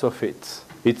or less of it.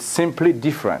 It's simply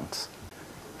different.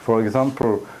 For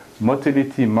example,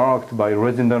 motility marked by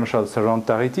residential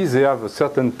sedentarity, they have a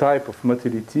certain type of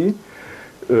motility.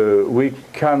 We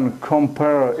can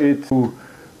compare it to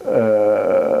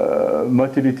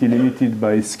motility limited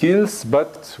by skills,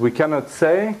 but we cannot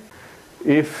say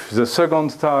if the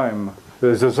second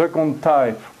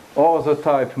type or the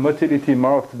type motility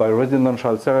marked by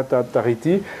residential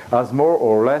sedentarity has more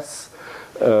or less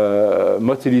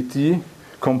motility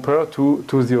compared to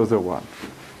the other one.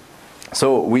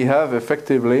 So we have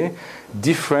effectively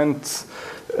different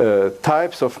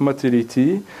types of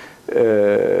motility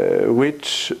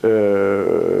which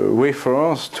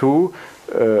refers to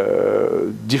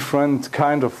different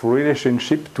kind of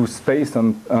relationship to space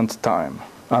and time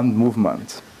and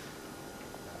movement.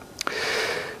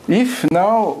 If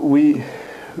now we,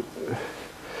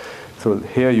 so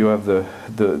here you have the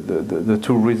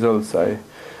 2 results I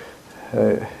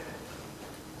have.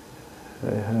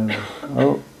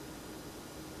 Oh,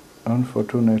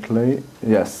 unfortunately,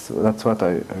 yes, that's what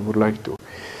I would like to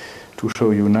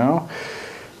show you now.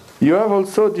 You have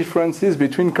also differences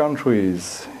between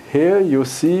countries. Here you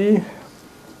see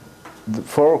the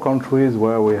 4 countries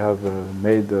where we have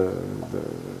made the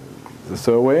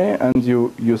survey, and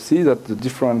you see that the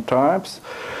different types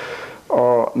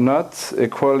are not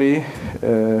equally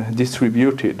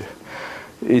distributed.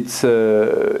 It's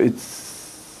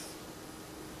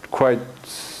quite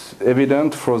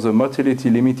evident for the motility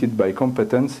limited by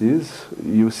competencies.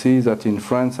 You see that in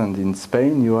France and in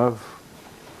Spain you have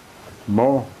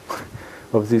more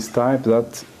of this type than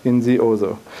in the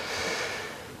other.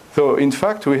 So in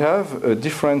fact we have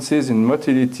differences in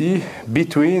motility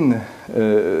between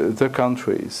the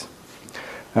countries.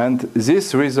 And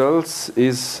this results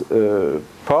is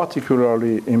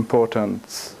particularly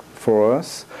important for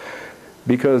us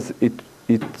because it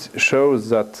shows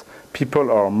that people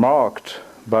are marked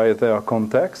by their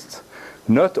context,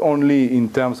 not only in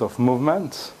terms of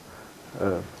movement,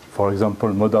 for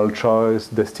example, modal choice,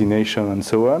 destination, and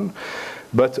so on,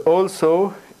 but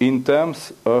also in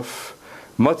terms of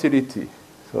motility,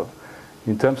 so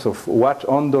in terms of what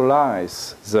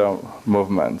underlies their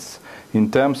movements,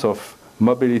 in terms of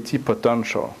mobility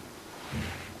potential.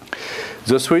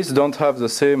 The Swiss don't have the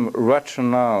same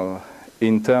rationale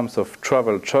in terms of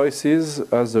travel choices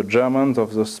as the Germans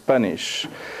of the Spanish.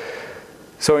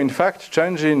 So in fact,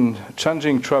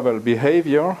 changing travel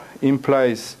behavior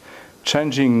implies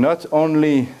changing not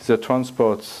only the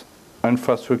transport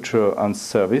infrastructure and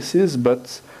services,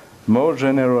 but more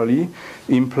generally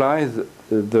implies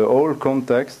the whole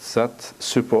context that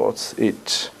supports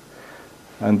it.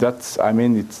 And that's, I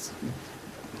mean,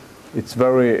 it's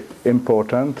very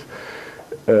important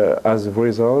as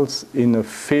results in a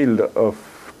field of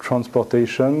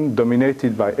transportation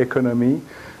dominated by economy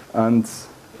and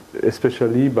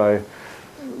especially by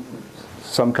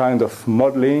some kind of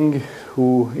modeling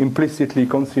who implicitly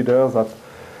considers that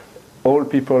all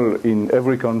people in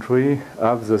every country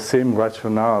have the same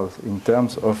rationale in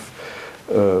terms of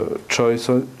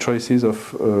choices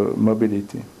of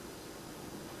mobility.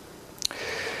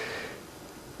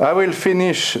 I will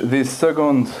finish this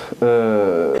second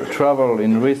travel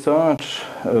in research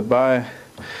by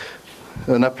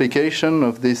an application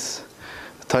of this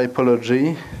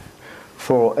typology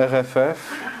for RFF.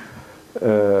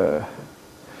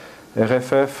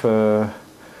 RFF,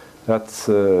 that's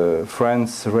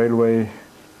France Railway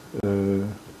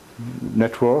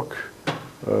Network,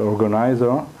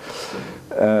 organizer.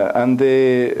 And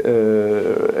the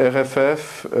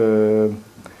RFF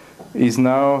is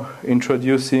now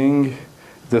introducing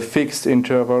the fixed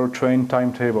interval train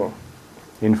timetable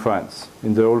in France,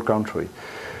 in the whole country.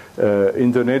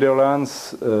 In the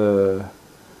Netherlands,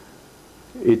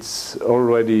 it's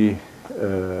already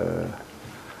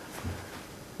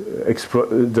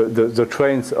the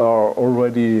trains are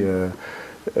already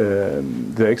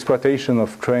the exploitation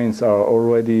of trains are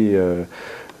already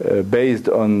based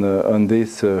on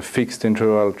this fixed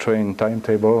interval train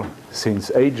timetable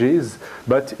since ages,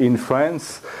 but in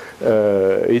France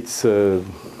it's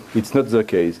not the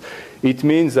case. It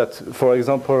means that, for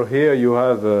example, here you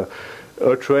have a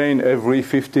train every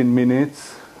 15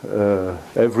 minutes,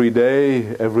 every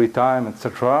day, every time,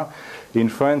 etc. In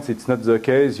France, it's not the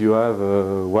case. You have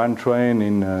one train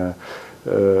in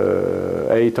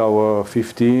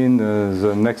 8:15,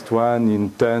 the next one in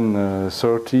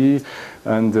 10:30,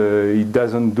 and it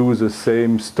doesn't do the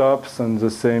same stops and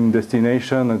the same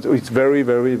destination. And it's very,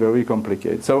 very, very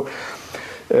complicated. So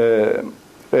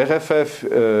RFF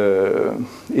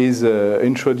is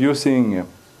introducing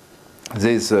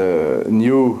this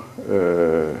new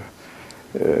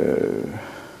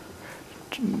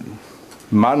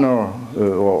manner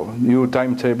or new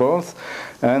timetables,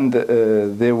 and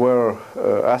they were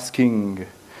asking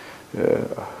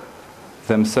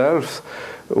themselves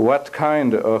what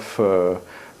kind of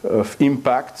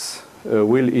impacts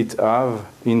will it have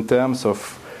in terms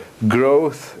of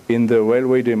growth in the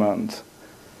railway demand.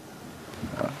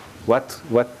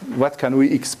 What can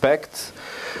we expect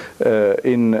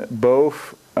in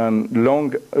both and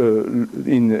long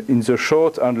in the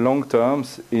short and long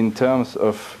terms in terms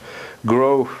of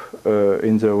growth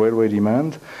in the railway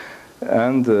demand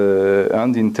and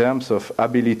in terms of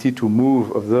ability to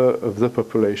move of the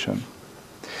population.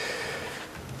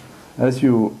 As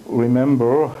you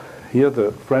remember, here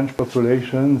the French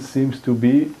population seems to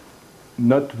be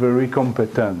not very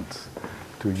competent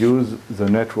to use the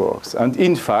networks. And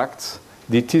in fact,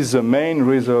 it is the main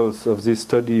results of this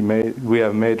study we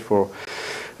have made for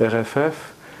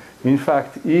RFF. In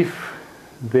fact, if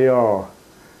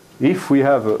we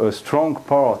have a strong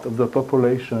part of the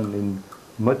population in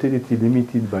motility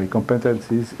limited by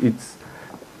competencies,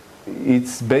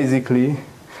 it's basically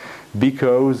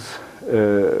because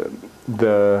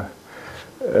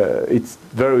it's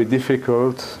very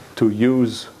difficult to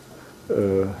use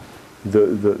the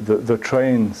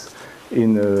trains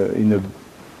in a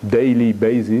daily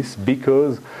basis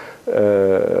because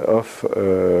of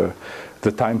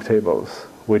the timetables,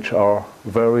 which are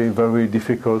very, very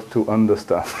difficult to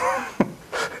understand.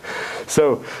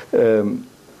 So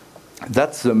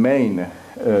that's the main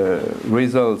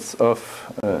results of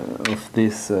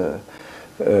this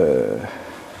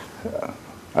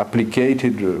applied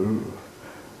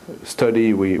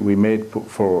study we made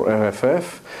for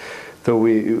RFF. So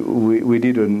we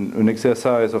did an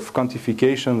exercise of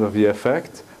quantification of the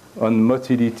effect on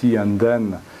motility and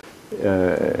then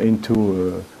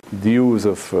into the use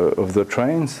of the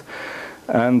trains.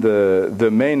 And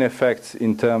the main effect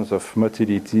in terms of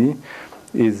motility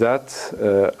is that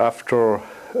after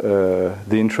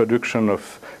the introduction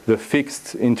of the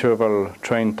fixed interval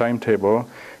train timetable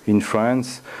in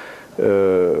France,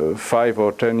 5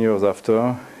 or 10 years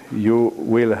after, you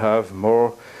will have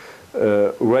more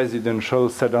residential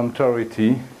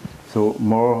sedentarity, so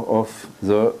more of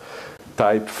the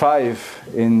type 5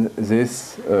 in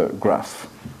this graph.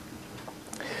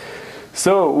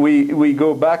 So we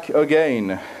go back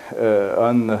again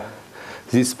on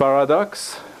this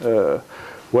paradox.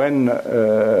 When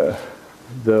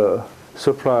the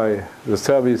supply, the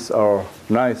service are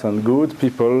nice and good,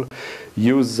 people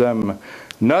use them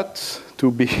not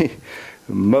to be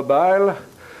mobile,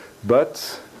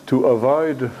 but to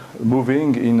avoid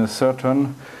moving in a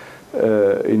certain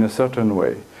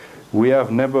way. We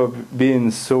have never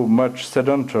been so much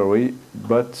sedentary,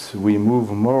 but we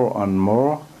move more and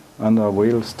more. And I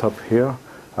will stop here.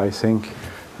 I think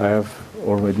I have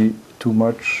already too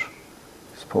much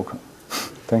spoken.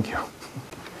 Thank you.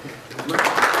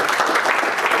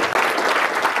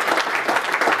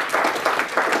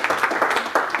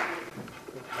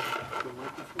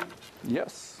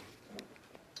 Yes.